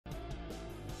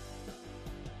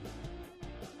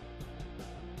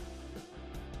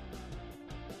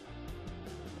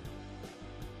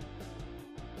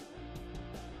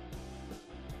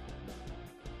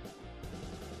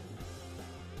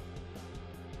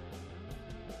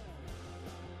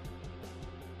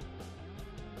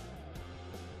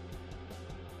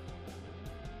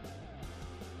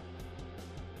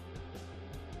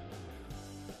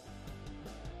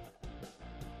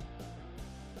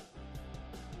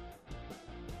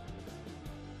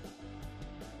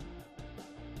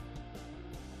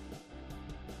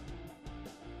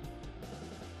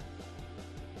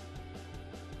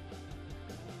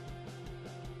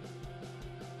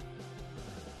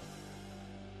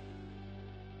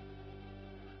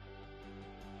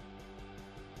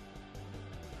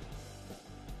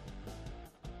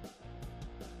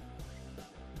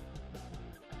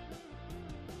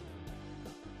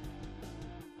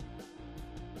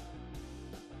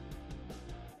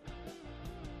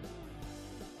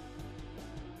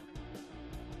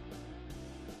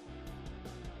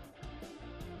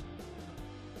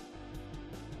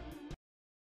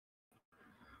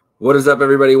What is up,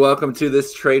 everybody? Welcome to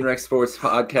this Trainwreck Sports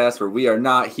podcast where we are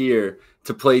not here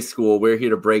to play school. We're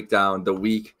here to break down the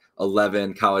Week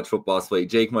 11 college football slate.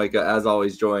 Jake Majka, as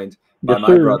always, joined by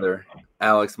my brother,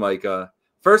 Alex Majka.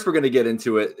 First, we're going to get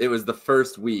into it. It was the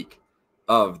first week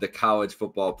of the college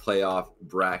football playoff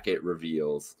bracket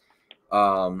reveals.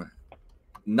 Not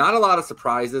a lot of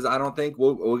surprises, I don't think.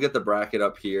 We'll get the bracket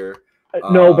up here.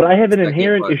 No, but I have an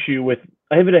inherent issue with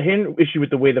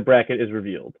the way the bracket is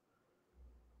revealed.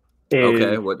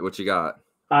 Okay, what you got?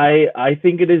 I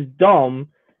think it is dumb,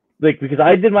 because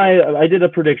I did a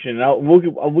prediction. And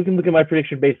we can look at my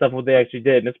prediction based off what they actually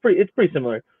did, and it's pretty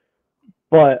similar.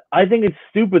 But I think it's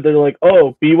stupid. They're like,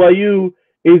 oh, BYU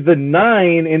is the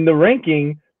 9 in the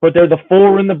ranking, but they're the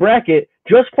 4 in the bracket.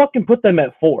 Just fucking put them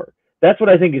at 4. That's what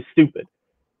I think is stupid.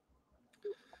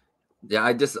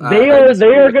 Yeah, they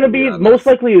are going to be most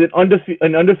likely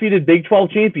an undefeated Big 12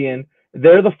 champion.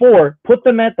 They're the 4. Put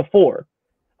them at the 4.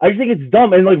 I just think it's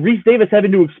dumb. And Reese Davis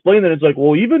having to explain that it's like,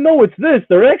 well, even though it's this,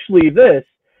 they're actually this.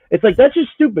 It's like, that's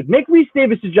just stupid. Make Reese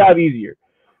Davis' job easier.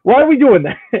 Why are we doing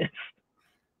that?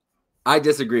 I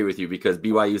disagree with you because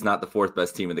BYU is not the 4th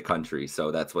best team in the country. So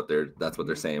that's what they're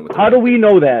saying. How do we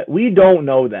know that? We don't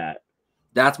know that.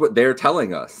 That's what they're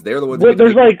telling us. They're the ones.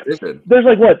 There's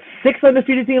what, 6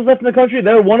 undefeated teams left in the country.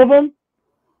 They're one of them.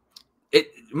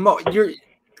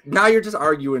 You're just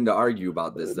arguing to argue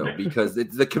about this though, because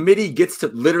the committee gets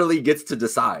to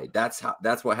decide. That's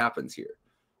what happens here.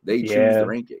 They choose the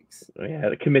rankings. Yeah,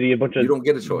 the committee, you don't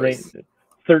get a choice.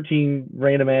 13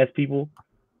 random ass people.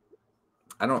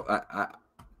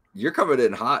 You're coming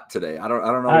in hot today. I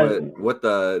don't know what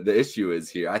the issue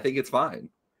is here. I think it's fine.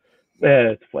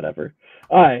 It's whatever.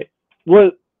 All right.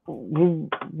 What do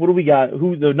we got?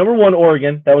 Who the number 1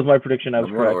 Oregon? That was my prediction. I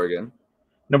was correct. Oregon.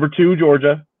 Number 2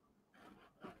 Georgia.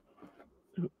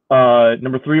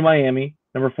 Number 3 Miami.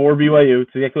 Number 4 BYU.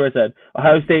 It's exactly what I said.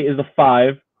 Ohio State is a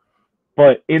 5,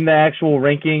 but in the actual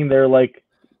ranking, they're like,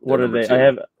 what are they?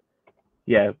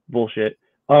 2. Bullshit.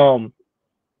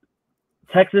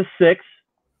 Texas 6.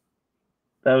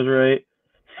 That was right.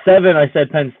 7. I said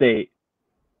Penn State.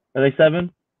 Are they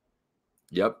 7?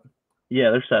 Yep.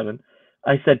 Yeah, they're 7.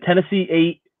 I said Tennessee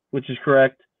 8, which is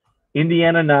correct.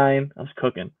 Indiana 9. I was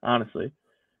cooking, honestly.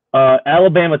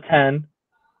 Alabama 10,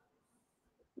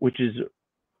 which is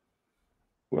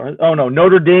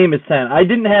Notre Dame is 10. I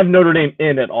didn't have Notre Dame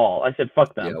in at all. I said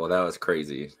fuck them. Yeah, well, that was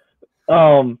crazy.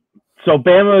 So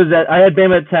Bama was I had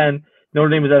Bama at 10. Notre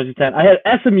Dame was obviously 10. I had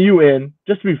SMU in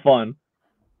just to be fun.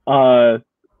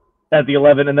 At the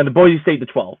 11, and then the Boise State to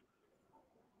 12.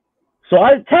 So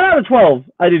 10 out of 12.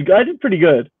 I did pretty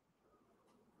good.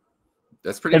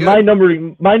 That's pretty good.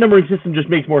 And my numbering system just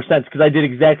makes more sense because I did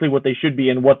exactly what they should be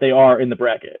and what they are in the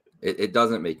bracket. It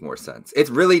doesn't make more sense. It's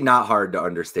really not hard to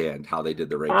understand how they did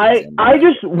the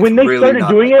rankings. When they started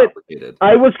doing it,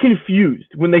 I was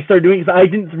confused when they started doing it because I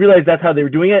didn't realize that's how they were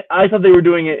doing it. I thought they were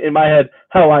doing it in my head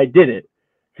how I did it.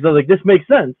 Because I was like, this makes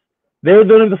sense. They're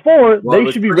doing the 4. Well,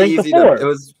 they should be ranked the 4.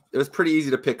 It was pretty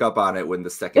easy to pick up on it when the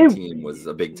second team was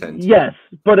a Big Ten team. Yes,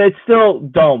 but it's still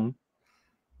dumb.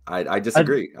 I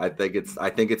disagree. I think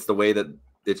it's the way that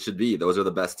it should be. Those are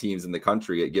the best teams in the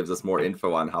country. It gives us more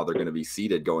info on how they're going to be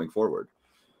seeded going forward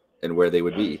and where they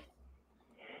would be.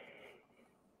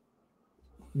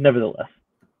 Nevertheless,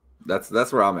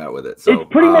 that's where I'm at with it. So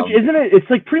it's pretty much, isn't it? It's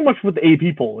like pretty much what the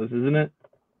AP poll is, isn't it?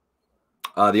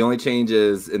 The only change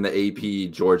is in the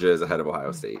AP, Georgia is ahead of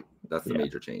Ohio State. That's the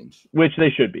major change. Which they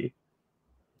should be.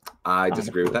 I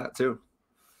disagree with that too.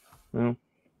 Well,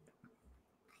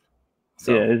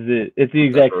 so, it's the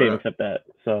exact same except that.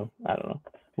 So I don't know.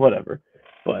 Whatever.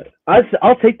 But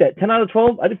I'll take that. 10 out of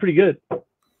 12. I did pretty good.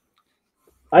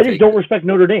 I just don't respect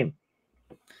Notre Dame.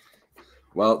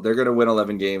 Well, they're gonna win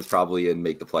 11 games probably and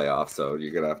make the playoffs. So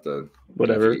you're gonna have to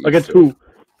whatever. Against who?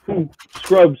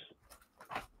 Scrubs.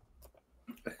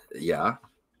 Yeah.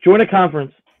 Join a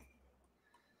conference.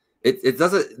 It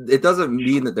doesn't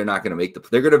mean that they're not going to make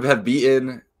they're going to have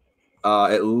beaten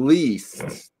at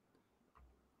least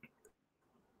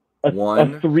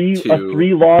a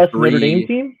three-loss Notre Dame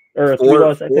team or a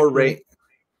three-loss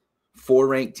four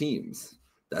ranked teams.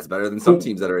 That's better than some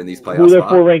teams that are in these playoffs.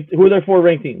 Who are their 4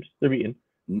 ranked teams? They're beaten.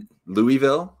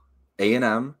 Louisville,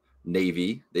 A&M,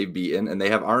 Navy. They've beaten, and they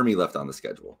have Army left on the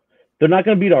schedule. They're not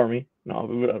going to beat Army. No, I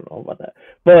don't know about that.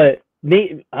 But I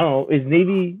don't know. Is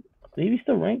Navy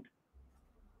still ranked?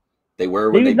 They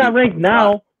were when Navy's not ranked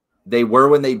now. They were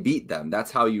when they beat them. That's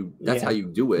how you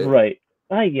do it. Right.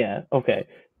 Yeah. Okay.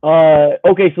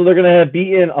 Okay. So they're gonna have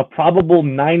beaten a probable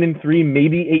 9-3,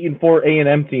 maybe 8-4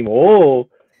 A&M team. Oh,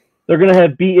 they're gonna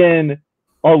have beaten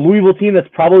a Louisville team that's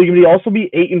probably gonna also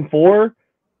be 8-4.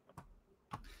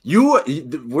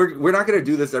 We're not going to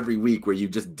do this every week where you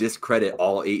just discredit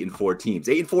all 8-4 teams.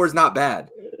 8-4 is not bad.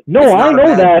 No, I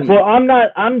know that, but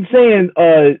I'm saying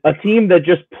a team that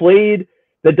just played,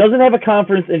 that doesn't have a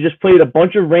conference and just played a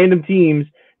bunch of random teams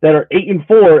that are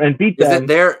 8-4 and beat them.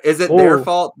 Is it their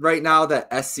fault right now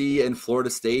that SC and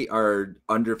Florida State are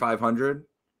under 500?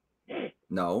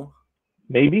 No.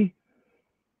 Maybe.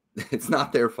 It's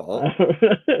not their fault.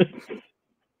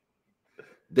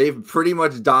 They've pretty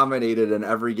much dominated in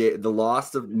every game. The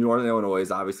loss of Northern Illinois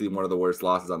is obviously one of the worst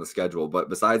losses on the schedule, but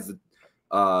besides the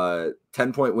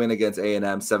 10-point win against A&M,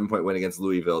 7-point win against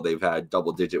Louisville, they've had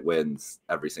double-digit wins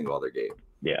every single other game.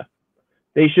 Yeah.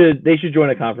 They should join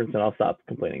a conference, and I'll stop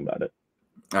complaining about it.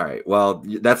 All right. Well,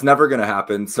 that's never going to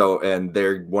happen. And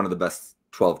they're one of the best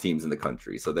 12 teams in the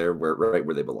country, so they're right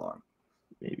where they belong.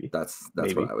 Maybe that's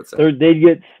what I would say. They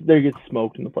get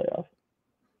smoked in the playoff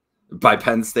by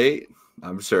Penn State.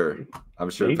 I'm sure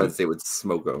Maybe. Penn State would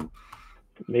smoke them.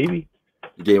 Maybe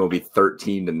the game will be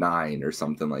 13-9 or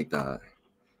something like that.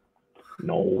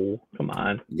 No, come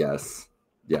on. Yes.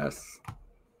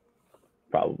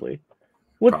 Probably.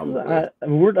 Probably.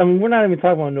 We're not even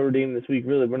talking about Notre Dame this week.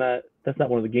 Really, we're not. That's not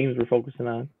one of the games we're focusing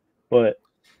on. But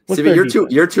see, but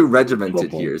you're too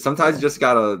regimented here. Sometimes you just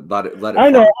gotta let it. I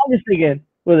know. I'm just thinking.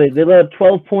 They let up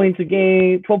 12 points a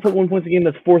game, 12.1 points a game.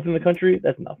 That's fourth in the country.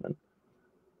 That's nothing.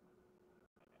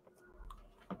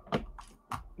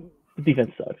 The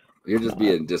defense sucks. You're just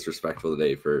being disrespectful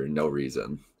today for no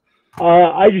reason.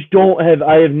 I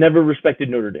have never respected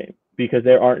Notre Dame because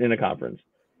they aren't in a conference.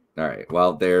 All right.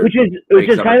 Well, which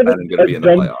is kind of a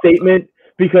dumb statement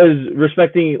because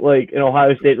respecting like an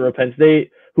Ohio State or a Penn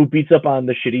State who beats up on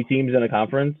the shitty teams in a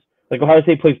conference. Like Ohio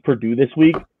State plays Purdue this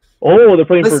week. Oh, they're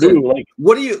playing Purdue. Like,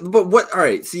 all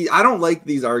right. See, I don't like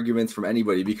these arguments from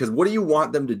anybody because what do you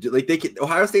want them to do? Like,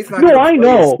 Ohio State's not going to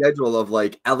play a schedule of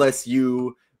like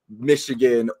LSU,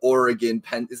 Michigan, Oregon,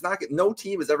 Penn. No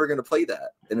team is ever going to play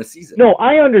that in a season. No,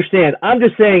 I understand. I'm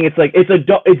just saying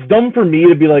it's dumb for me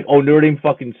to be like, oh, Notre Dame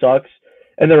fucking sucks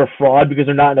and they're a fraud because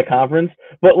they're not in a conference.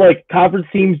 But like conference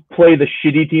teams play the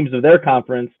shitty teams of their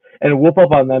conference and whoop up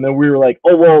on them, and we were like,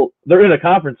 oh well, they're in a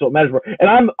conference, so it matters more. And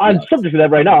I'm subject to that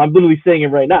right now. I'm literally saying it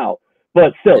right now.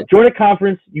 But still, join a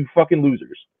conference, you fucking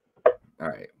losers. All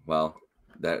right. Well,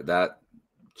 that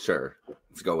sure.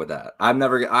 Let's go with that. I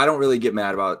don't really get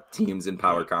mad about teams in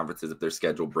power conferences if their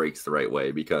schedule breaks the right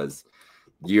way because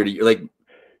year to year, like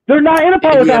they're not in a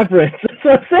power conference.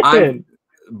 That's what I'm saying.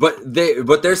 But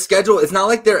their schedule, it's not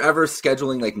like they're ever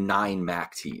scheduling like 9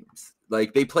 MAC teams.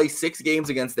 Like they play 6 games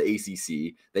against the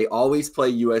ACC. They always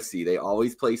play USC. They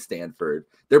always play Stanford.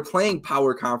 They're playing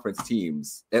power conference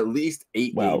teams at least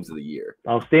 8 games of the year.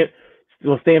 Stanford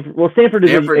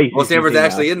is in the ACC. Well, Stanford's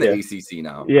actually in the ACC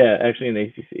now. Yeah, actually in the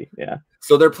ACC. Yeah.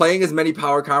 So they're playing as many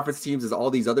power conference teams as all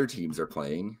these other teams are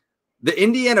playing. The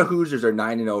Indiana Hoosiers are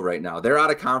 9-0 right now. They're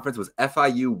out of conference with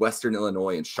FIU, Western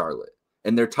Illinois, and Charlotte.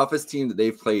 And their toughest team that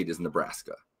they've played is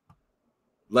Nebraska.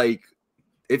 Like,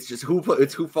 it's just who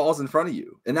falls in front of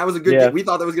you. And that was a good game. We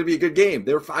thought that was going to be a good game.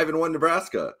 They were 5-1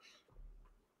 Nebraska.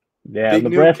 Yeah,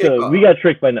 Nebraska. We got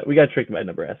tricked by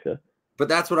Nebraska. But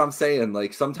that's what I'm saying.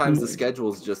 Like sometimes the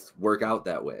schedules just work out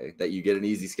that way, that you get an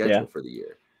easy schedule for the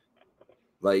year.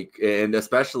 Like, and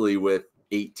especially with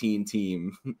 18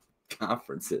 team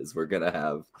conferences, we're gonna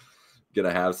have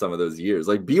some of those years.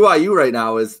 Like BYU right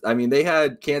now they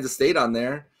had Kansas State on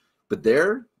there, but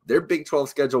their Big 12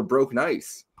 schedule broke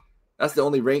nice. That's the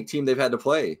only ranked team they've had to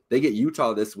play. They get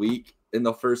Utah this week in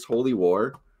the first Holy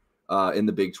War in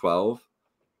the Big 12,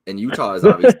 and Utah is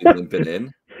obviously limping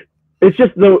in. It's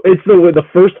the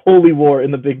first Holy War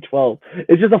in the Big 12.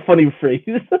 It's just a funny phrase.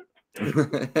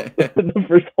 The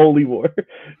first Holy War.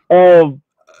 I don't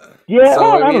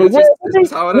know.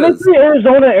 It's how it is.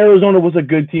 Arizona was a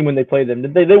good team when they played them.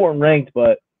 They weren't ranked,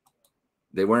 but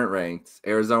they weren't ranked.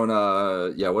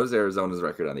 Arizona, what is Arizona's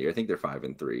record on the year? I think they're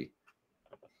 5-3.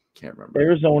 Can't remember.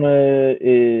 Arizona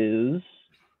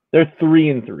they're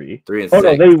 3-3. 3-6. Oh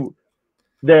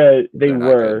no, they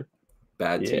were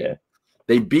bad team. Yeah.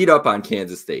 They beat up on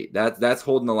Kansas State. That's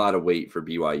holding a lot of weight for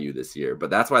BYU this year, but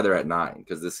that's why they're at 9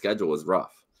 because the schedule is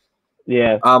rough.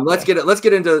 Yeah. Let's get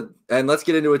into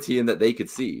a team that they could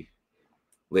see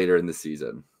later in the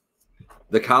season.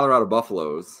 The Colorado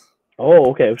Buffaloes.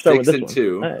 Oh, okay. We'll start with this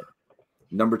 6-2, right.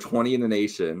 Number 20 in the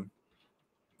nation.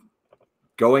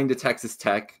 Going to Texas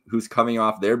Tech, who's coming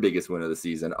off their biggest win of the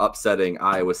season, upsetting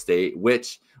Iowa State,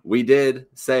 which we did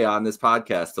say on this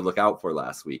podcast to look out for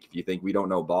last week. If you think we don't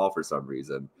know ball for some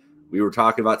reason, we were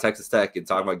talking about Texas Tech and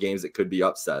talking about games that could be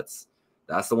upsets.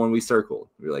 That's the one we circled.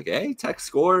 We were like, hey, Tech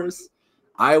scores.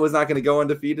 Iowa's not going to go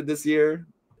undefeated this year.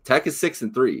 Tech is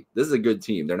 6-3. This is a good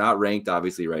team. They're not ranked,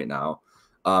 obviously, right now.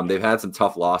 They've had some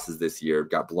tough losses this year.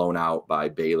 Got blown out by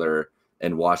Baylor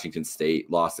and Washington State.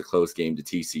 Lost a close game to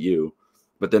TCU,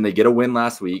 but then they get a win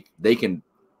last week. They can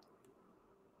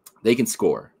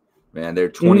score, man. They're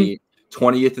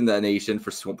 20th in the nation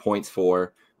for points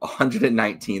for,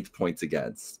 119th points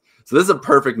against. So this is a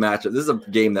perfect matchup. This is a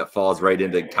game that falls right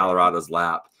into Colorado's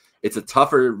lap. It's a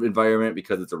tougher environment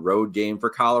because it's a road game for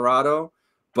Colorado,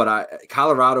 but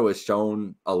Colorado has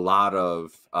shown a lot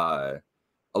of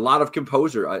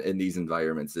composure in these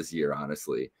environments this year,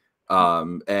 honestly,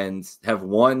 and have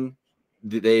won.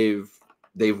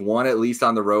 They've won at least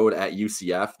on the road at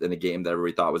UCF in a game that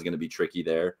everybody thought was going to be tricky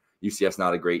there. UCF's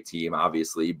not a great team,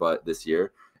 obviously, but this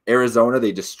year, Arizona,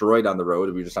 they destroyed on the road.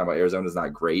 We were just talking about Arizona's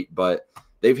not great, but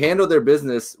they've handled their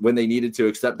business when they needed to,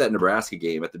 except that Nebraska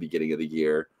game at the beginning of the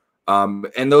year.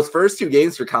 And those first two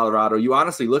games for Colorado, you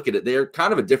honestly look at it, they're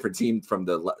kind of a different team from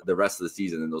the rest of the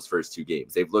season in those first two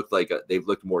games. They've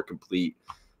looked more complete,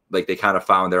 like they kind of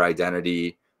found their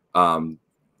identity. The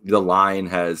line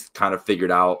has kind of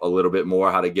figured out a little bit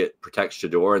more how to protect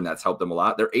Shedeur, and that's helped them a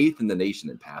lot. They're 8th in the nation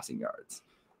in passing yards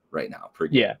right now per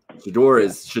game. Yeah,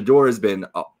 Shedeur has been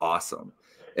awesome.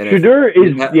 And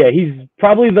Shedeur he's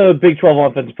probably the Big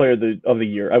 12 offensive player of the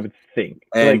year, I would think.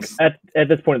 And, like at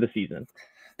this point of the season.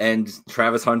 And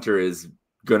Travis Hunter is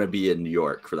going to be in New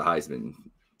York for the Heisman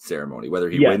ceremony, whether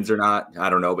he wins or not. I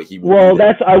don't know, but he. Well,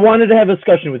 I wanted to have a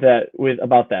discussion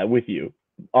about that with you.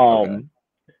 Okay.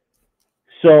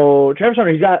 So Travis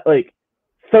Hunter, he's got like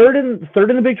third in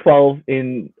the Big 12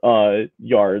 in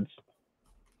yards,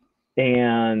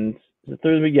 and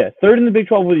third in the Big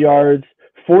 12 with yards,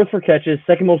 4th for catches,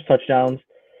 2nd most touchdowns.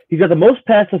 He's got the most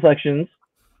pass deflections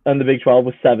in the Big 12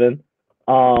 with 7.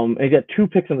 And he's got 2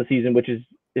 picks on the season, which is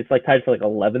it's like tied for like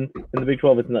 11th in the Big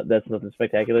 12. That's nothing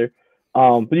spectacular.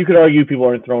 But you could argue people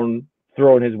aren't throwing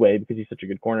his way because he's such a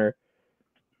good corner.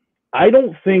 I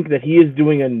don't think that he is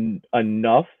doing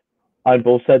enough on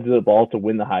both sides of the ball to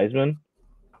win the Heisman.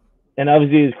 And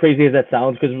obviously, as crazy as that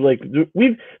sounds, because like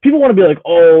people want to be like,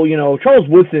 oh, Charles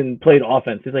Woodson played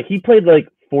offense. It's like he played like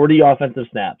 40 offensive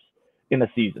snaps in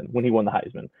a season when he won the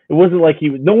Heisman. It wasn't like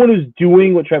no one was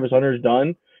doing what Travis Hunter's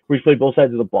done, where he's played both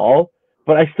sides of the ball.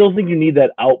 But I still think you need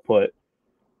that output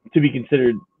to be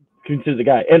considered the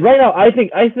guy. And right now, I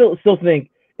still think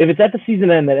if it's at the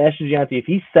season end that Ashton Gianti, if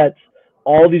he sets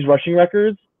all these rushing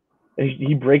records and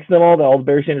he breaks them all the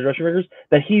Barry Sanders rushing records,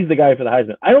 that he's the guy for the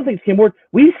Heisman. I don't think it's Cam Ward.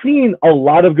 We've seen a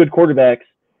lot of good quarterbacks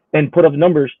and put up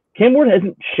numbers. Cam Ward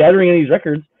isn't shattering any of these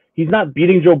records. He's not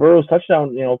beating Joe Burrow's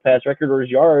touchdown, pass record or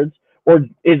his yards, or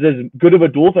is as good of a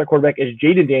dual threat quarterback as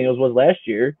Jaden Daniels was last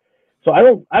year. So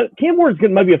Cam Ward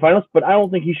might be a finalist, but I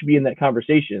don't think he should be in that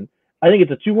conversation. I think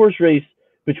it's a 2-horse race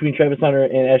between Travis Hunter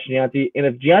and Ashton Gianti. And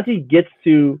if Gianti gets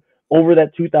to over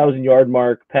that 2,000-yard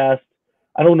mark past,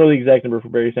 I don't know the exact number for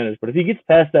Barry Sanders, but if he gets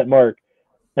past that mark,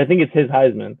 I think it's his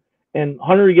Heisman. And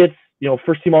Hunter gets,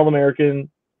 first-team All-American,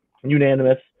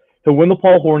 unanimous. He'll win the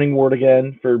Paul Hornung Award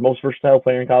again for most versatile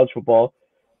player in college football.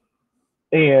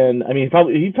 And, I mean,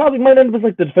 he probably might end up as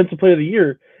like the defensive player of the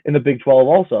year in the Big 12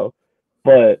 also.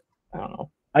 But I don't know.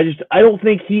 I don't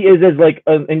think he is as like,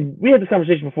 and we had this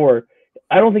conversation before.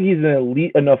 I don't think he's an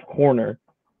elite enough corner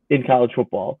in college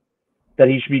football that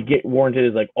he should be warranted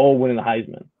as like, winning the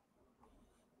Heisman.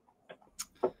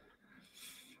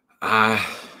 I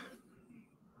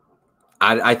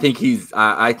think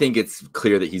it's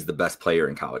clear that he's the best player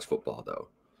in college football, though.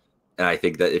 And I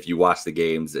think that if you watch the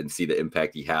games and see the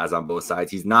impact he has on both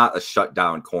sides, he's not a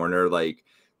shutdown corner like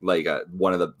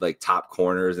one of the top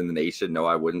corners in the nation. No,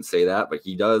 I wouldn't say that, but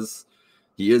he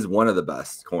is one of the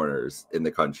best corners in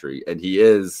the country. And he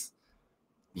has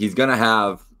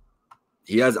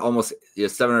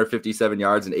 757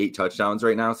 yards and 8 touchdowns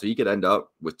right now. So he could end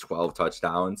up with 12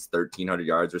 touchdowns, 1,300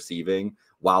 yards receiving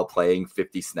while playing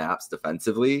 50 snaps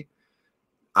defensively.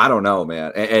 I don't know,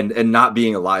 man. And not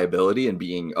being a liability and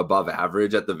being above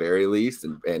average at the very least.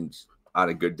 And on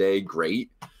a good day, great.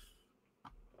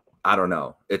 I don't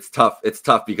know. It's tough. It's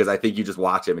tough because I think you just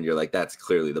watch him and you're like, that's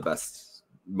clearly the best,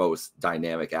 most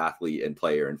dynamic athlete and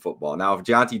player in football. Now, if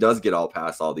Gianti does get all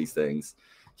past all these things,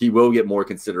 he will get more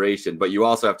consideration. But you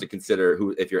also have to consider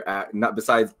if you're not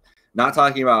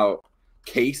talking about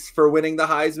case for winning the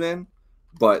Heisman,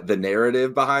 but the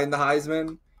narrative behind the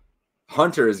Heisman.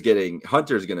 Hunter's going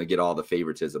to get all the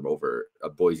favoritism over a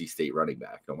Boise State running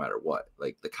back, no matter what.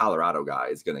 Like the Colorado guy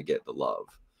is going to get the love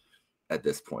at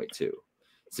this point too.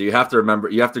 So you have to remember,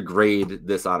 you have to grade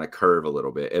this on a curve a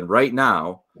little bit. And right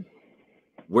now,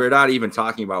 we're not even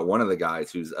talking about one of the guys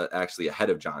who's actually ahead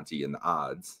of Gianti in the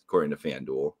odds, according to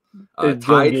FanDuel.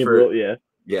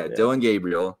 Yeah, Dylan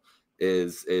Gabriel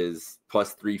is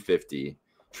plus 350.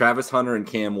 Travis Hunter and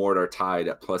Cam Ward are tied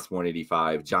at plus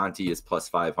 185. Jonty is plus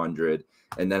 500,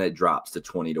 and then it drops to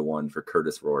 20-1 for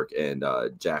Curtis Rourke and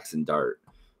Jackson Dart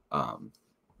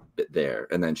there.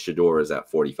 And then Shedeur is at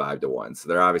 45-1. So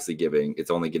they're obviously giving,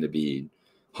 it's only going to be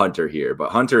Hunter here,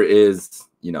 but Hunter is,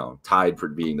 tied for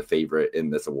being the favorite in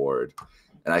this award.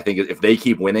 And I think if they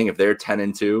keep winning, if they're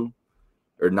 10-2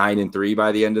 or 9-3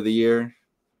 by the end of the year,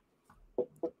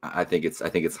 I think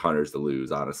it's Hunter's to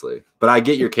lose, honestly. But I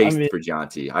get your case for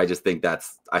Jonty. I just think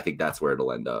that's where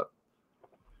it'll end up.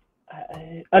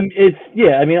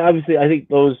 Obviously, I think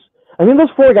those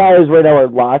 4 guys right now are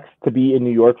locks to be in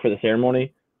New York for the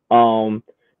ceremony.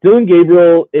 Dylan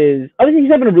Gabriel is obviously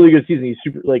he's having a really good season. He's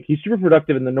super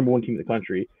productive in the number 1 team in the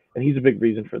country, and he's a big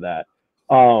reason for that.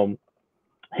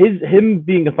 Him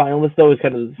being a finalist though is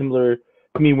kind of similar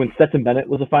to me when Stetson Bennett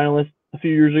was a finalist a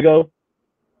few years ago.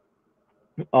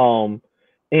 And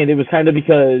it was kind of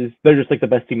because they're just like the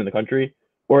best team in the country,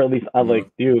 or at least they're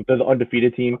the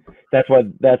undefeated team. That's why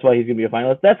he's gonna be a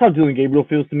finalist. That's how Dylan Gabriel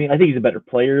feels to me. I think he's a better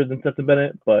player than Stetson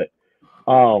Bennett, but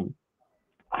I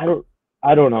don't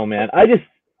know, man. I don't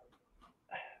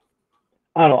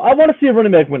know. I want to see a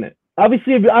running back win it.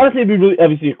 Obviously, it'd be really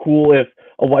obviously cool if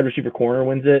a wide receiver corner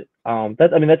wins it.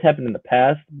 That's happened in the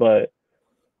past, but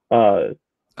a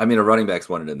running back's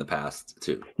won it in the past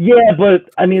too. Yeah, but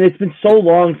it's been so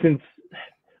long since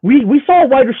we saw a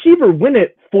wide receiver win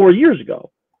it 4 years ago.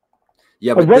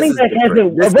 Yeah, but a running back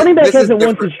hasn't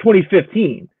won since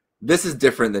 2015. This is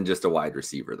different than just a wide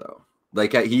receiver, though.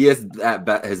 Like he is at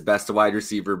his best a wide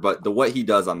receiver, but what he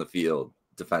does on the field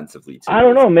defensively too. I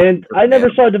don't know, man. I never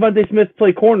saw Devontae Smith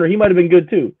play corner. He might have been good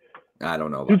too. I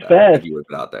don't know about Dude's that. fast. I think he would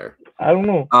put out there. I don't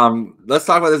know. Let's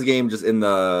talk about this game just in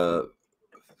the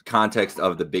context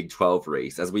of the Big 12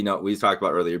 race. As we know, we talked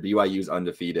about earlier, BYU's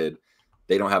undefeated.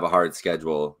 They don't have a hard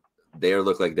schedule. They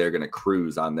look like they're going to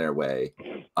cruise on their way.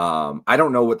 I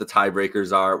don't know what the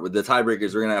tiebreakers are. With the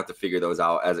tiebreakers, we're going to have to figure those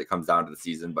out as it comes down to the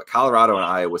season. But Colorado and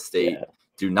Iowa State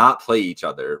do not play each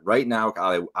other. Right now,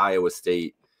 Iowa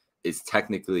State is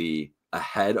technically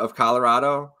ahead of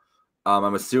Colorado.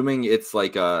 I'm assuming it's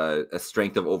like a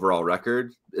strength of overall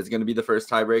record is going to be the first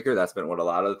tiebreaker. That's been what a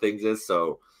lot of the things is.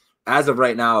 So as of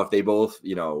right now, if they both,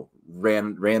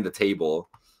 ran the table,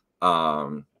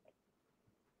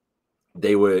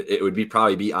 it would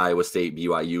probably be Iowa State,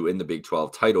 BYU in the Big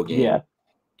 12 title game. Yeah.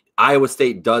 Iowa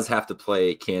State does have to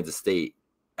play Kansas State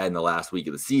in the last week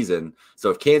of the season.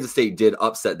 So if Kansas State did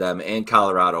upset them and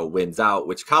Colorado wins out,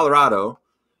 which Colorado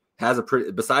has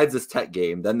besides this Tech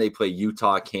game, then they play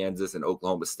Utah, Kansas, and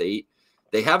Oklahoma State.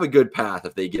 They have a good path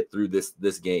if they get through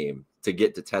this game to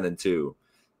get to 10-2.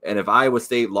 And if Iowa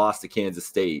State lost to Kansas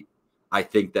State, I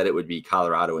think that it would be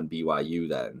Colorado and BYU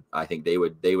then. I think they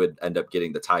would end up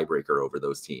getting the tiebreaker over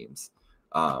those teams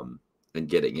and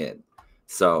getting in.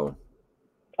 So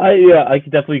I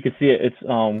definitely could see it.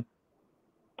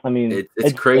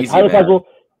 It's crazy.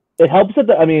 It helps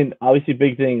that obviously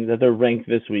big thing that they're ranked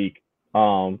this week.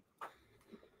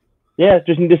 You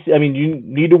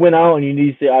need to win out and you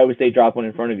need to see Iowa State drop one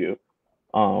in front of you.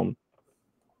 That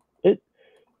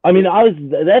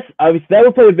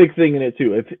would play a big thing in it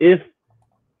too. If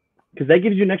because that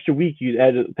gives you an extra week, you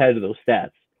add to those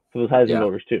stats for those Heisman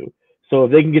voters too. So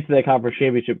if they can get to that conference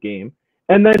championship game,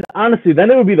 and then honestly, then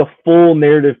it would be the full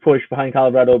narrative push behind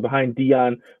Colorado, behind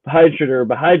Deion, behind Shedeur,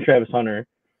 behind Travis Hunter.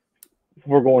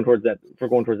 We're going towards that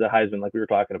Heisman like we were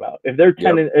talking about. If they're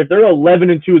 10, if they're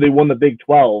 11-2, they won the Big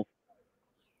 12,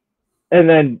 and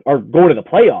then are going to the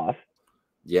playoff.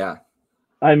 Yeah.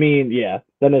 Then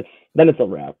it's a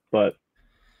wrap. But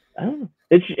I don't know.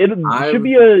 It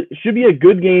should be a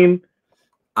good game.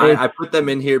 I put them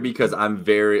in here because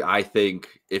I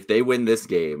think if they win this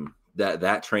game,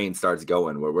 that train starts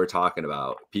going where we're talking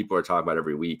about. People are talking about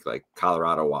every week, like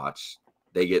Colorado watch.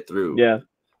 They get through. Yeah.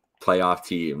 Playoff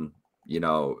team,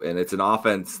 and it's an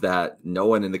offense that no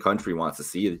one in the country wants to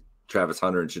see Travis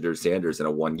Hunter and Shedeur Sanders in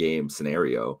a one-game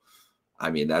scenario.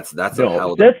 That's the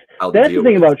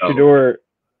thing about Shedeur.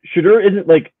 Shedeur isn't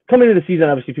like coming into the season.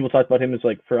 Obviously, people talked about him as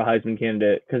like for a Heisman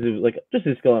candidate because it was like just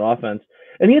his skill in offense,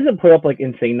 and he hasn't put up like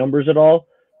insane numbers at all.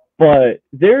 But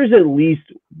there's at least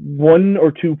 1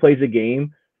 or 2 plays a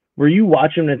game where you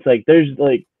watch him and it's like there's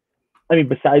like,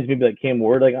 besides maybe like Cam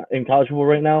Ward like in college football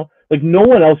right now, like no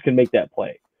one else can make that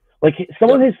play. Like some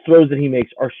of his throws that he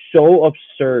makes are so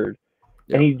absurd,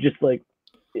 and he's just like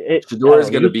Shedeur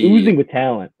is going to be oozing with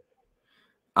talent.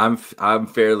 I'm going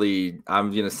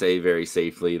to say very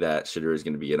safely that Shedeur is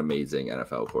going to be an amazing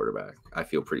NFL quarterback. I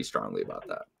feel pretty strongly about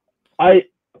that.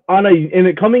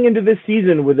 Coming into this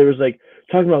season where there was like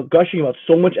gushing about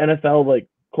so much NFL like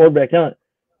quarterback talent.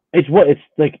 It's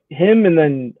like him and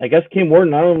then I guess Cam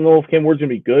Ward. I don't know if Cam Ward's gonna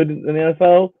be good in the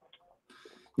NFL.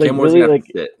 Like Cam Ward's really, gonna like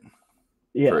have to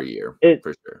sit for a year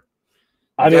for sure.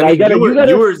 I mean,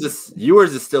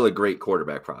 Ewers is still a great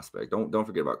quarterback prospect. Don't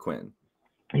forget about Quinn.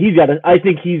 I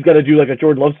think he's got to do like a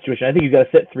Jordan Love situation. I think he's got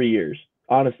to sit 3 years.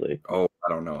 Honestly. Oh, I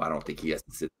don't know. I don't think he has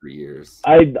to sit 3 years.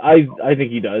 I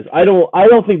think he does. I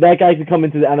don't think that guy could come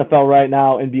into the NFL right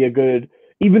now and be a good,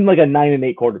 even like a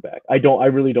 9-8 quarterback. I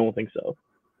really don't think so.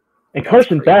 And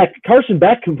Carson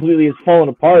Beck completely has fallen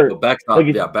apart. Well, Beck's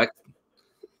not, Beck.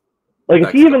 Like,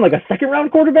 is he even like a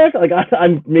second-round quarterback? Like,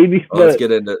 I'm maybe. Well, let's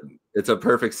get into. It's a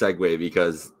perfect segue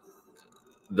because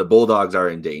the Bulldogs are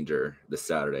in danger this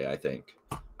Saturday. I think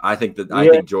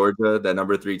Georgia, the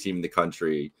number 3 team in the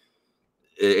country,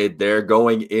 they're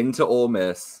going into Ole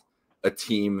Miss, a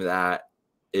team that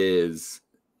is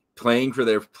playing for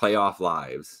their playoff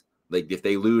lives. Like if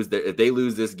they lose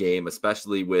this game,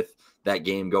 especially with that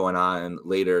game going on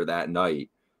later that night,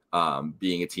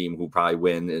 being a team who probably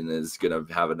win and is going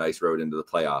to have a nice road into the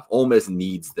playoff. Ole Miss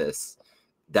needs this.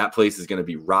 That place is going to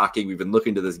be rocking. We've been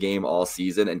looking to this game all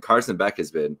season, and Carson Beck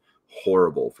has been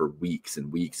horrible for weeks and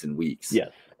weeks and weeks. Yes.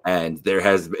 And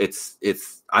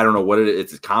it's I don't know what it is.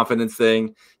 It's a confidence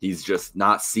thing. He's just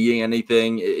not seeing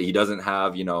anything. He doesn't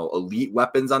have, elite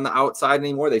weapons on the outside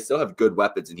anymore. They still have good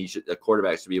weapons, and a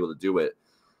quarterback should be able to do it.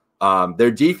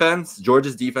 Their defense,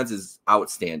 Georgia's defense is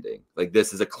outstanding. Like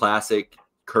this is a classic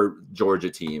Georgia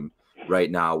team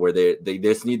right now where they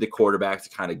just need the quarterback to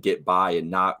kind of get by and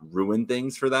not ruin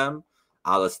things for them,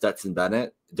 a la Stetson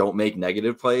Bennett. Don't make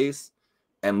negative plays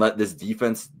and let this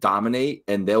defense dominate,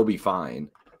 and they'll be fine.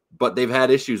 But they've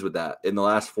had issues with that in the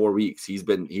last 4 weeks. He's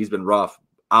been rough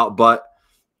out, but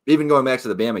even going back to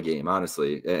the Bama game,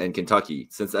 honestly, and Kentucky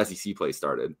since the SEC play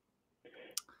started.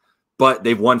 But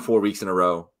they've won 4 weeks in a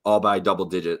row, all by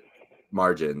double-digit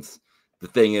margins. The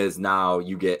thing is now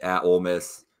you get at Ole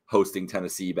Miss hosting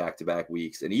Tennessee back-to-back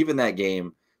weeks. And even that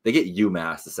game, they get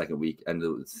UMass the second week, end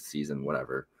of the season,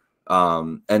 whatever.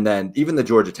 And then even the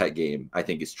Georgia Tech game, I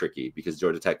think, is tricky because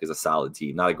Georgia Tech is a solid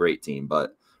team, not a great team,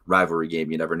 but rivalry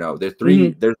game. You never know. There's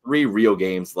three real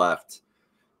games left.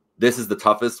 This is the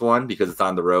toughest one because it's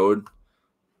on the road.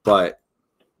 But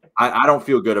I don't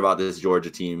feel good about this Georgia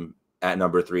team at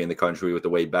number 3 in the country with the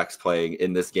way Beck's playing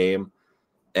in this game.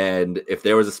 And if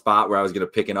there was a spot where I was going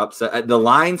to pick an upset, the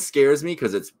line scares me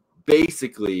because it's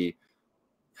basically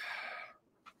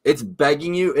it's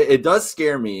begging you. It does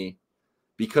scare me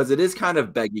because it is kind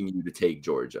of begging you to take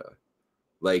Georgia,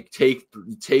 like take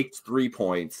 3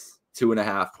 points,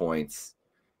 2.5 points,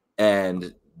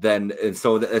 and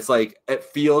so it's like it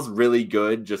feels really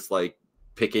good, just like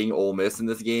picking Ole Miss in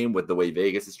this game with the way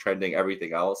Vegas is trending,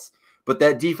 everything else. But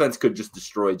that defense could just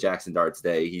destroy Jackson Dart's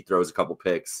day. He throws a couple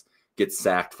picks, gets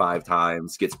sacked 5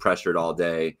 times, gets pressured all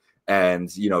day, and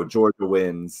Georgia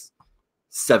wins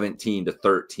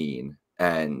 17-13,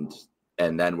 and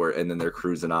then they're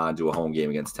cruising on to a home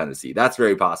game against Tennessee. That's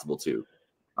very possible too.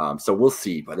 So we'll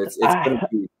see, but it's gonna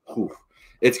be.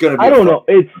 It's gonna be. I don't know.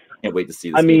 I can't wait to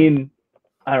see this game.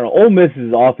 I don't know. Ole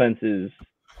Miss's offense is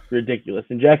ridiculous,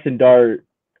 and Jackson Dart,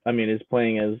 is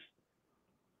playing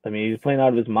he's playing out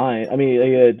of his mind.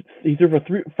 He threw for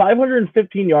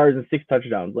 515 yards and 6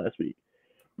 touchdowns last week.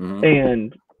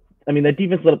 Mm-hmm. And that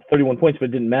defense let up 31 points, but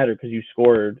it didn't matter because you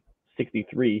scored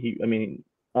 63. I don't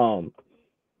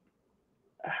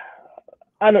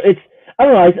know.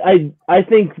 I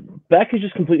think Beck is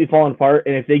just completely falling apart,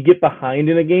 and if they get behind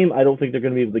in a game, I don't think they're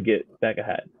going to be able to get back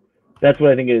ahead. That's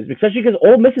what I think it is, especially because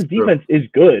Ole Miss's defense is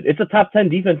good. It's a top 10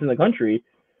 defense in the country.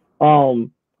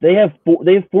 They have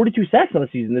 42 sacks on the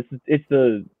season. It's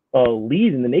the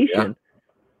lead in the nation.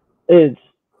 Yeah. It's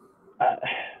I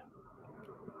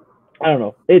don't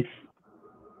know. It's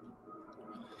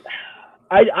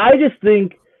I just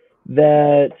think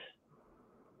that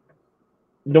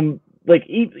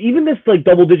even this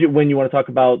double-digit win you want to talk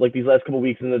about these last couple of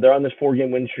weeks, and they're on this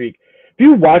 4-game win streak. If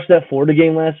you watched that Florida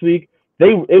game last week, they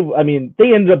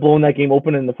ended up blowing that game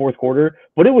open in the fourth quarter,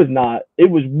 but it was not. It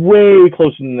was way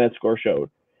closer than that score showed.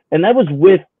 And that was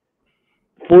with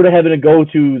Florida having to go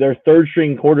to their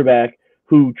third-string quarterback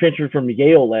who transferred from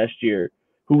Yale last year.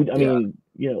 Cool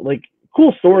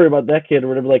story about that kid or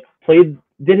whatever.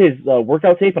 Did his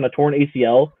workout tape on a torn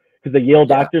ACL because the Yale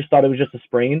doctors thought it was just a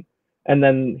sprain. And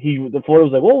then the Florida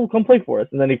was like, well, come play for us.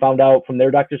 And then he found out from their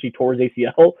doctors he tore his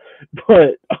ACL.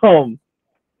 But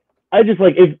I just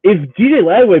if DJ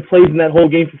Lagway plays in that whole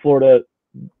game for Florida,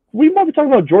 we might be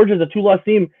talking about Georgia as a 2-loss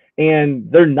team. And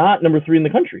they're not number 3 in the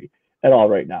country at all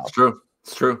right now.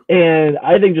 It's true. And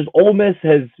I think just Ole Miss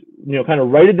has, kind of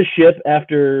righted the ship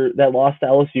after that loss to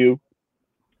LSU.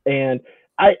 And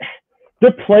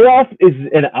the playoff is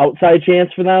an outside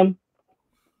chance for them.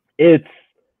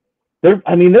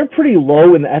 They're pretty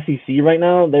low in the SEC right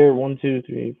now. They're 1, 2,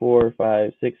 3, 4,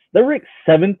 5, 6. They're ranked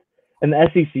 7th in the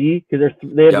SEC because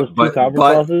they have those two conference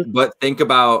losses. But think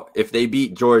about if they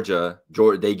beat Georgia,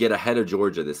 they get ahead of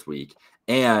Georgia this week,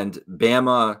 and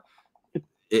Bama.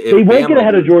 They won't get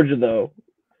ahead of Georgia though,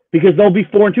 because they'll be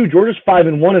 4-2. Georgia's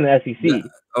 5-1 in the SEC. Yeah,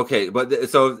 okay, but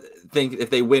so think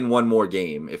if they win one more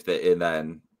game, and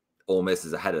then Ole Miss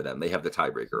is ahead of them, they have the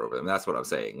tiebreaker over them. That's what I'm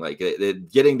saying. Like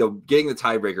getting the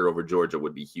tiebreaker over Georgia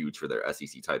would be huge for their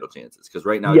SEC title chances, because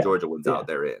right now Georgia wins out,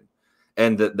 they're in.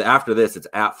 And after this, it's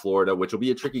at Florida, which will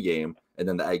be a tricky game, and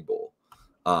then the Egg Bowl.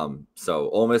 So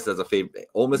Ole Miss as a favorite.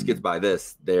 Ole Miss gets by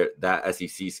that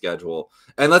SEC schedule,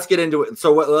 and let's get into it.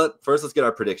 So first, let's get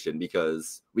our prediction,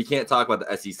 because we can't talk about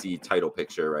the SEC title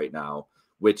picture right now.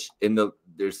 Which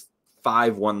there's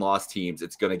 5 1-loss teams.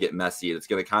 It's going to get messy, and it's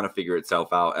going to kind of figure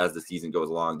itself out as the season goes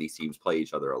along. These teams play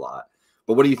each other a lot.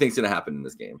 But what do you think is going to happen in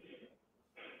this game?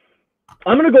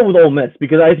 I'm going to go with Ole Miss,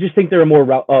 because I just think they're a more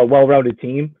well-rounded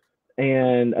team.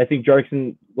 And I think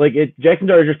Jackson Dart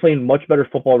is just playing much better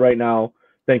football right now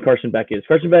than Carson Beck is.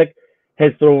 Carson Beck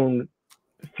has thrown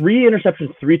 3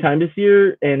 interceptions 3 times this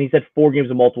year, and he's had 4 games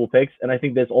of multiple picks. And I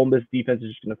think this Ole Miss defense is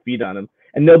just going to feed on him,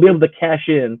 and they'll be able to cash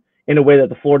in a way that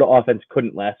the Florida offense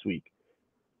couldn't last week.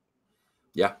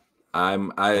 Yeah, I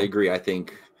agree. I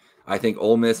think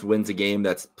Ole Miss wins a game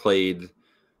that's played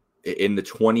in the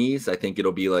 20s. I think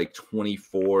it'll be like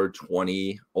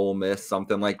 24-20 Ole Miss,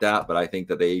 something like that. But I think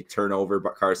that they turn over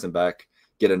Carson Beck,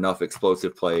 get enough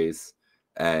explosive plays,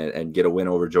 and get a win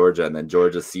over Georgia. And then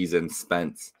Georgia's season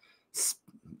spent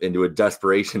into a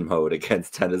desperation mode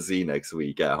against Tennessee next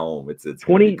week at home. It's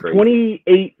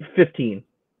 28-15.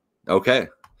 Okay.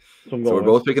 So we're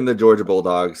both picking the Georgia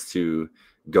Bulldogs to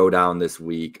go down this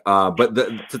week. But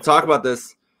to talk about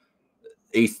this,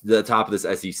 the top of this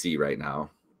SEC right now,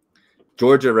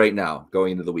 Georgia right now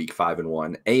going into the week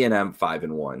 5-1, A&M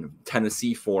 5-1,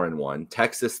 Tennessee 4-1,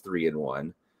 Texas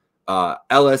 3-1,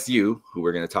 LSU, who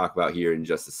we're going to talk about here in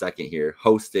just a second here,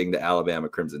 hosting the Alabama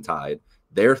Crimson Tide.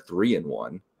 They're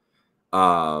 3-1.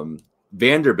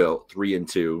 Vanderbilt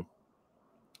 3-2,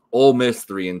 Ole Miss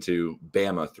 3-2,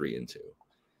 Bama 3-2.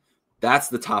 That's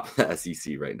the top of the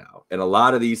SEC right now. And a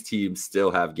lot of these teams still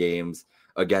have games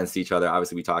against each other.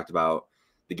 Obviously, we talked about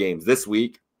the games this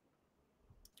week.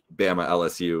 Bama,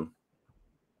 LSU,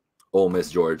 Ole Miss,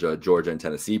 Georgia and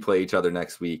Tennessee play each other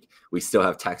next week. We still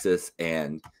have Texas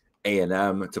and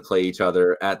A&M to play each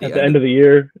other at the end of the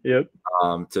year. Yep.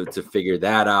 To figure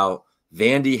that out.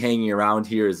 Vandy hanging around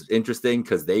here is interesting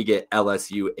because they get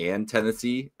LSU and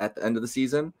Tennessee at the end of the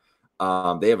season.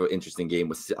 They have an interesting game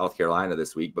with South Carolina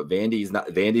this week, but Vandy's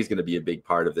going to be a big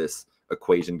part of this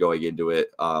equation going into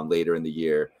it later in the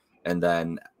year. And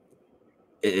then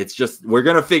it's just, we're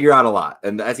going to figure out a lot,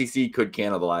 and the SEC could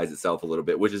cannibalize itself a little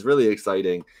bit, which is really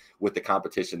exciting with the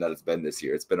competition that it's been this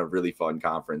year. It's been a really fun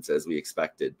conference as we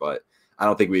expected, but I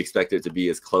don't think we expected it to be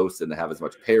as close and to have as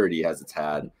much parity as it's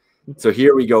had. So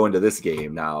here we go into this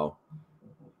game now.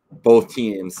 Both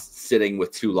teams sitting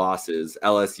with 2 losses.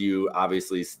 LSU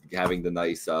obviously having the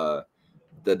nice the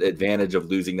advantage of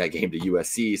losing that game to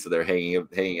USC, so they're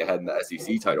hanging ahead in the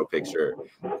SEC title picture.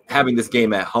 Having this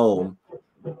game at home,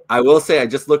 I will say I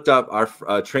just looked up our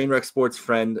Trainwreck Sports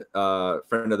friend of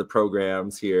the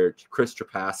programs here, Chris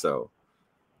Trapasso,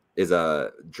 is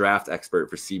a draft expert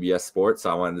for CBS Sports.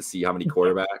 So I wanted to see how many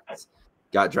quarterbacks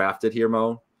got drafted here,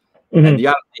 Mo. Mm-hmm. And you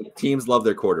got to think, teams love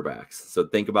their quarterbacks. So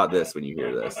think about this when you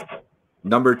hear this.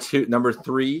 Number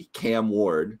 3, Cam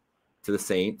Ward to the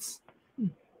Saints.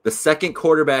 The second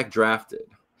quarterback drafted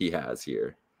he has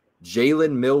here,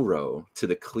 Jalen Milroe to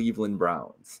the Cleveland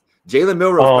Browns. Jalen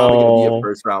Milroe is probably going to be a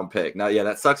first-round pick. Now, yeah,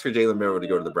 that sucks for Jalen Milroe to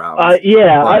go to the Browns.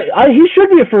 He should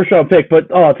be a first-round pick, but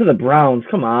to the Browns,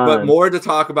 come on. But more to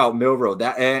talk about Milroe.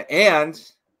 And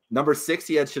number 6,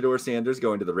 he had Shedeur Sanders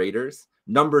going to the Raiders.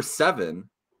 Number 7,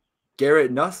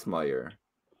 Garrett Nussmeier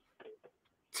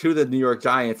to the New York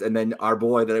Giants, and then our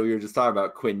boy that we were just talking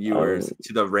about, Quinn Ewers,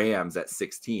 to the Rams at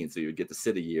 16. So you would get to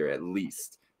sit a year at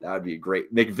least. That would be a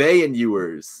great. McVay and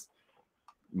Ewers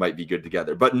might be good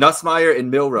together. But Nussmeier and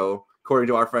Milroe, according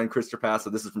to our friend Chris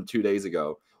Trapasso, this is from 2 days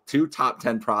ago, 2 top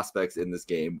 10 prospects in this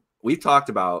game. We've talked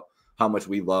about how much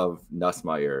we love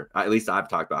Nussmeier. At least I've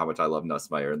talked about how much I love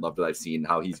Nussmeier and love that I've seen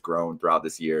how he's grown throughout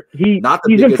this year. He's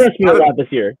impressed me a lot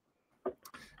this year.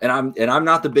 And I'm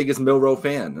not the biggest Milroe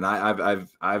fan, and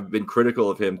I've been critical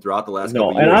of him throughout the last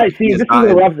couple and years. I see this is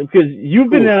a rough because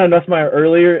you've been in on Nussmeier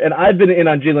earlier, and I've been in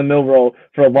on Jalen Milroe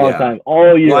for a long time,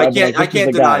 all year. Well, I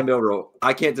can't deny Milroe.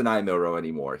 I can't deny Milroe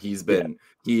anymore. He's been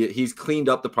he's cleaned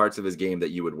up the parts of his game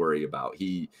that you would worry about.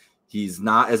 He's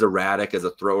not as erratic as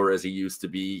a thrower as he used to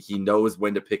be. He knows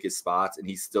when to pick his spots, and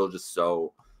he's still just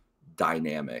so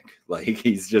dynamic. Like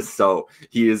he's just so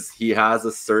he has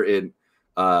a certain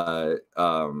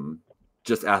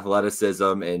just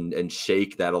athleticism and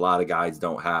shake that a lot of guys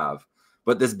don't have.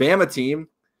 But this Bama team,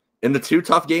 in the 2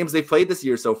 tough games they played this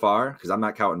year so far, because I'm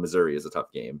not counting Missouri as a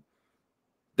tough game,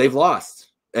 they've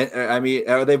lost. And I mean,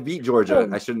 they beat Georgia.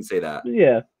 I shouldn't say that.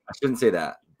 Yeah, I shouldn't say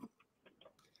that.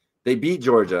 They beat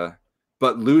Georgia,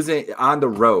 but losing on the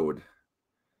road,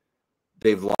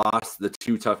 they've lost the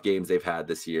 2 tough games they've had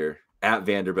this year at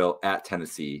Vanderbilt, at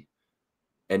Tennessee,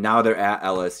 and now they're at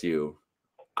LSU.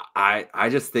 I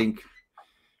just think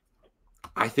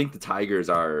the Tigers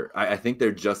are – I think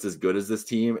they're just as good as this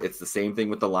team. It's the same thing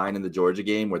with the line in the Georgia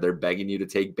game where they're begging you to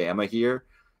take Bama here.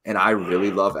 And I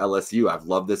really love LSU. I've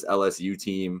loved this LSU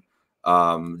team.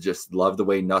 Just love the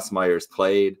way Nussmeier's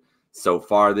played so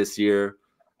far this year.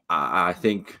 I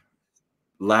think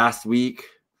last week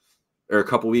or a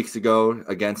couple weeks ago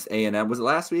against A&M – was it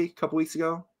last week? A couple weeks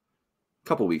ago,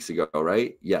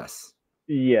 right? Yes.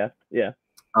 Yeah.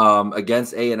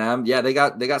 Against A&M, they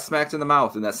got smacked in the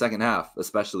mouth in that second half.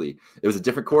 Especially, it was a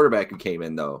different quarterback who came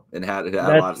in though and had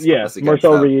a lot of success against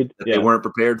Marcel them Reed that they weren't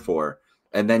prepared for.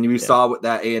 And then you saw what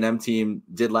that A&M team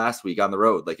did last week on the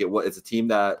road. Like it's a team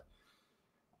that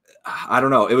I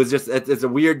don't know. It was just it's a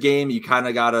weird game. You kind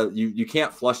of gotta you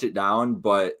can't flush it down,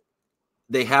 but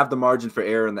they have the margin for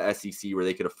error in the SEC where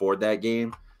they could afford that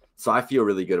game. So I feel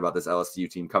really good about this LSU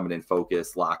team coming in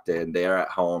focused, locked in. They are at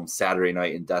home Saturday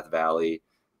night in Death Valley.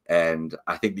 And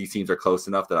I think these teams are close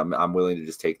enough that I'm willing to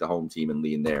just take the home team and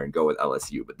lean there and go with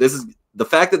LSU. But this is the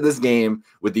fact that this game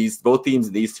with both teams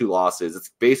and these 2 losses,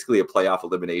 it's basically a playoff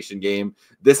elimination game.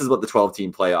 This is what the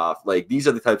 12-team playoff, like these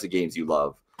are the types of games you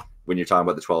love when you're talking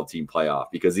about the 12-team playoff,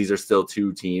 because these are still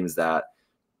 2 teams that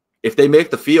if they make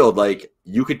the field, like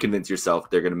you could convince yourself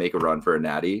they're going to make a run for a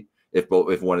natty if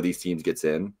one of these teams gets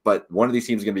in, but one of these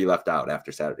teams is going to be left out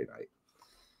after Saturday night.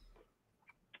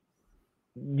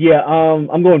 Yeah,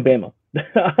 I'm going Bama.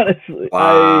 Honestly,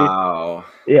 wow.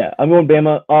 I'm going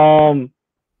Bama.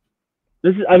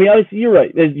 This is, I mean, obviously you're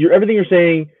right. Everything you're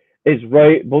saying is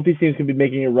right. Both these teams could be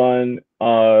making a run.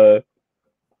 I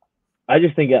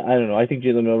just think I don't know. I think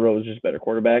Jalen Milroe is just a better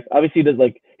quarterback. Obviously, he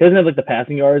doesn't have like the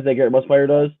passing yards that Garrett Nussmeier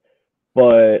does,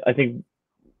 but I think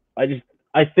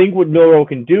what Milroe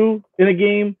can do in a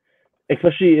game,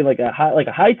 especially in like a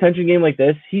high tension game like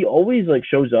this, he always like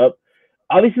shows up.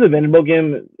 Obviously, the Vanderbilt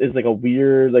game is like a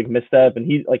weird like misstep, and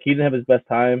he didn't have his best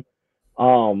time.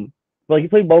 But like he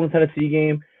played well in the Tennessee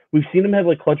game. We've seen him have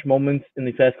like clutch moments in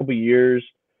the past couple of years.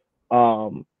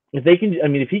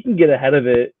 If he can get ahead of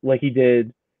it like he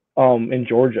did in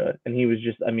Georgia, and he was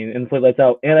just and play lights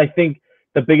out. And I think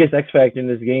the biggest X factor in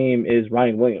this game is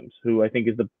Ryan Williams, who I think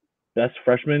is the best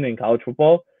freshman in college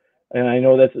football. And I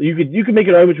know that's you could make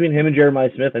it argument between him and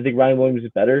Jeremiah Smith. I think Ryan Williams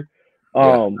is better.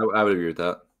 I would agree with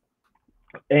that.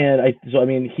 And he's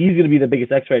going to be the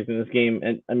biggest X factor in this game.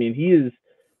 And he is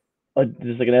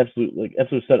just like an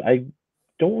absolute stud. I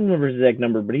don't remember his exact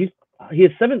number, but he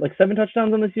has 7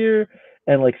 touchdowns on this year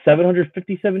and like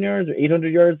 757 yards or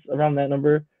 800 yards around that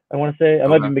number. I want to say I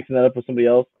might be mixing that up with somebody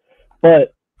else,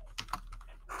 but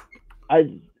I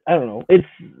don't know. It's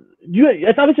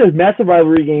obviously a massive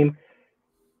rivalry game,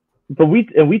 but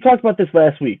we talked about this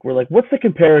last week. We're like, what's the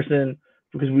comparison?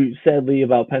 Because we sadly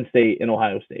about Penn State and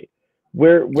Ohio State.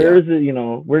 Where is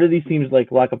it? Where do these teams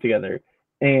like lock up together?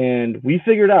 And we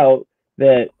figured out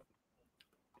that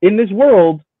in this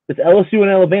world, it's LSU and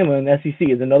Alabama and SEC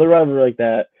is another rivalry like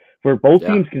that, where both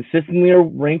teams consistently are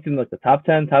ranked in like the top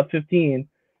 10, top 15,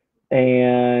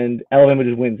 and Alabama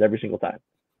just wins every single time.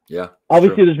 Yeah.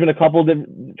 Obviously, there's been a couple.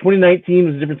 2019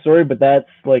 was a different story, but that's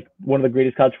like one of the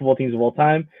greatest college football teams of all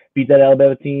time. Beat that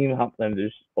Alabama team. And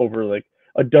there's over like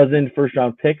a dozen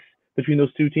first-round picks between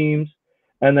those 2 teams.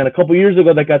 And then a couple years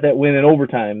ago, that got that win in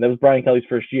overtime. That was Brian Kelly's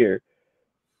first year.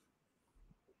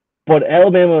 But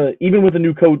Alabama, even with a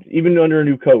new coach, even under a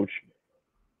new coach,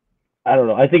 I don't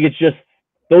know. I think it's just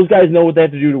those guys know what they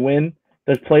have to do to win.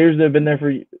 There's players that have been there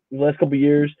for the last couple of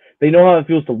years. They know how it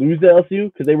feels to lose to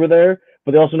LSU because they were there,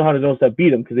 but they also know how to beat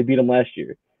them because they beat them last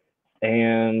year.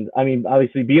 And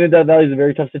obviously, being in Death Valley is a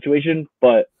very tough situation,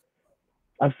 but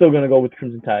I'm still going to go with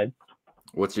Crimson Tide.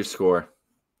 What's your score?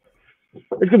 It's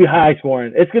going to be high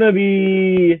scoring. It's going to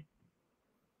be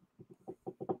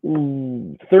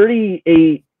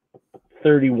 38-17.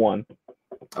 31.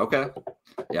 Okay.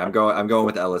 Yeah, I'm going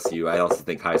with LSU. I also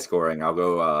think high scoring. I'll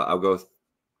go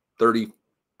 30.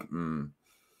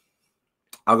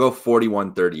 I'll go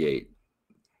 41-38.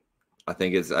 I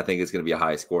think it's going to be a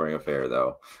high scoring affair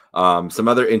though. Some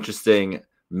other interesting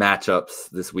matchups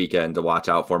this weekend to watch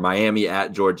out for. Miami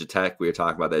at Georgia Tech. We were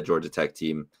talking about that Georgia Tech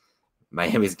team.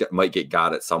 Miami's might get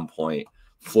got at some point.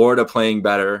 Florida playing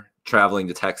better, traveling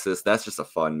to Texas. That's just a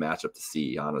fun matchup to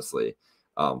see, honestly.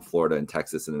 Florida and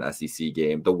Texas in an SEC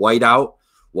game. The whiteout,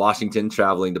 Washington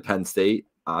traveling to Penn State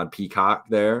on Peacock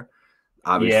there.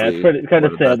 Obviously, yeah, it's kind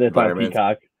of sad that it's on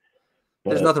Peacock.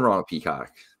 There's nothing wrong with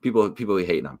Peacock. People are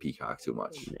hating on Peacock too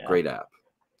much. Yeah. Great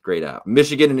app.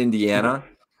 Michigan and Indiana.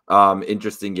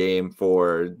 Interesting game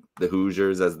for the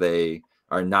Hoosiers as they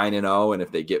are 9-0, and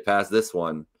if they get past this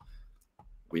one,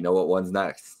 we know what one's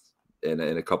next in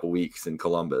a couple weeks in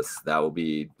Columbus. That will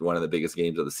be one of the biggest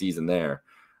games of the season there.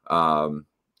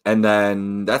 And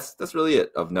then that's really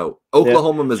it of note.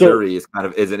 Oklahoma, Missouri is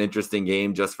an interesting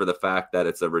game just for the fact that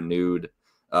it's a renewed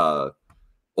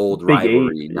old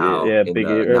rivalry now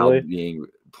being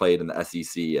played in the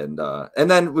SEC, and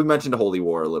then we mentioned Holy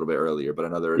War a little bit earlier, but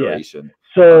another iteration.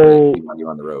 So you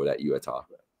on the road at Utah.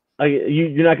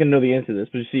 You're not going to know the answer to this,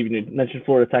 but you mentioned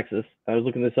Florida, Texas. I was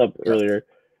looking this up earlier.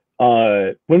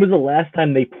 When was the last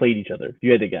time they played each other? If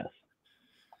you had to guess.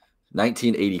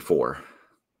 1984.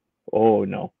 Oh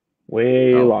no,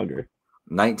 way longer.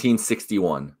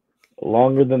 1961.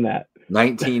 Longer than that.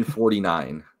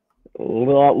 1949. A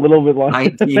little bit longer.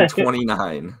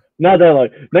 1929. Not that long.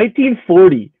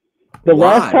 1940. The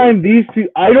last time these two,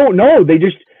 I don't know.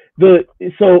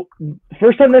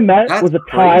 First time they met was a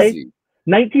tie.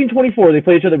 1924, they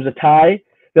played each other. It was a tie.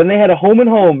 Then they had a home and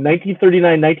home. 1939,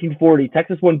 1940.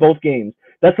 Texas won both games.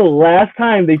 That's the last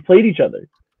time they played each other.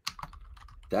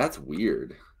 That's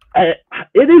weird. It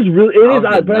is really. It is.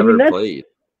 But I mean, played.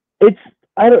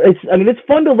 It's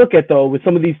fun to look at though with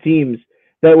some of these teams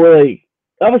that were like.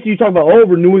 Obviously, you talk about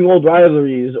renewing old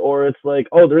rivalries, or it's like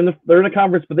they're in a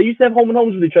conference, but they used to have home and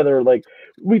homes with each other. Like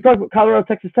we talked about Colorado,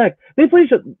 Texas Tech, they play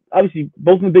each other. Obviously,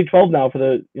 both in the Big 12 now for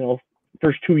the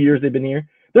first 2 years they've been here.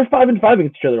 They're 5-5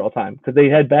 against each other all the time because they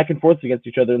had back and forths against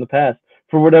each other in the past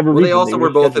for whatever reason. They also were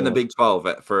both in the Big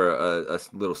 12 for a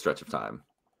little stretch of time.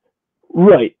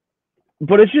 Right,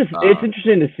 but it's it's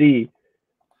interesting to see.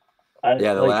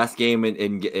 The last game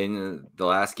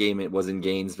it was in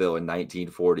Gainesville in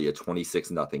 1940, a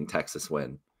 26-0 Texas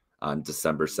win on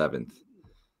December 7th.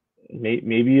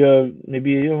 Maybe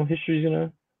history's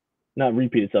gonna not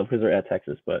repeat itself because they're at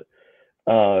Texas, but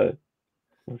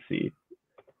let's see.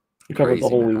 You talk about the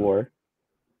Holy War.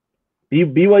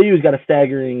 BYU's got a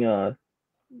staggering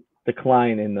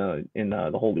decline in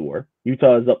the Holy War.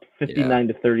 Utah is up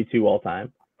 59-32 all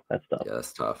time. That's tough. Yeah,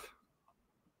 that's tough.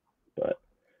 But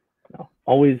no,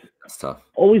 always that's tough.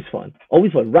 Always fun.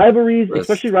 Always fun. Rivalries,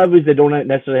 especially rivalries that don't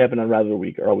necessarily happen on rivalry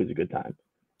week, are always a good time.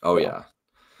 Oh yeah.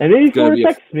 And maybe Florida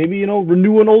Texas, maybe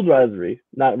renew an old rivalry.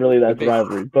 Not really that's a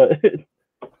rivalry, but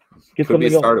get could be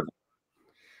a start of it.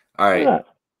 All right. Yeah.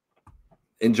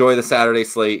 Enjoy the Saturday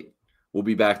slate. We'll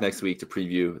be back next week to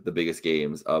preview the biggest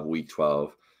games of Week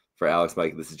 12. For Alex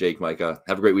Mike, this is Jake Majka.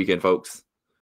 Have a great weekend, folks.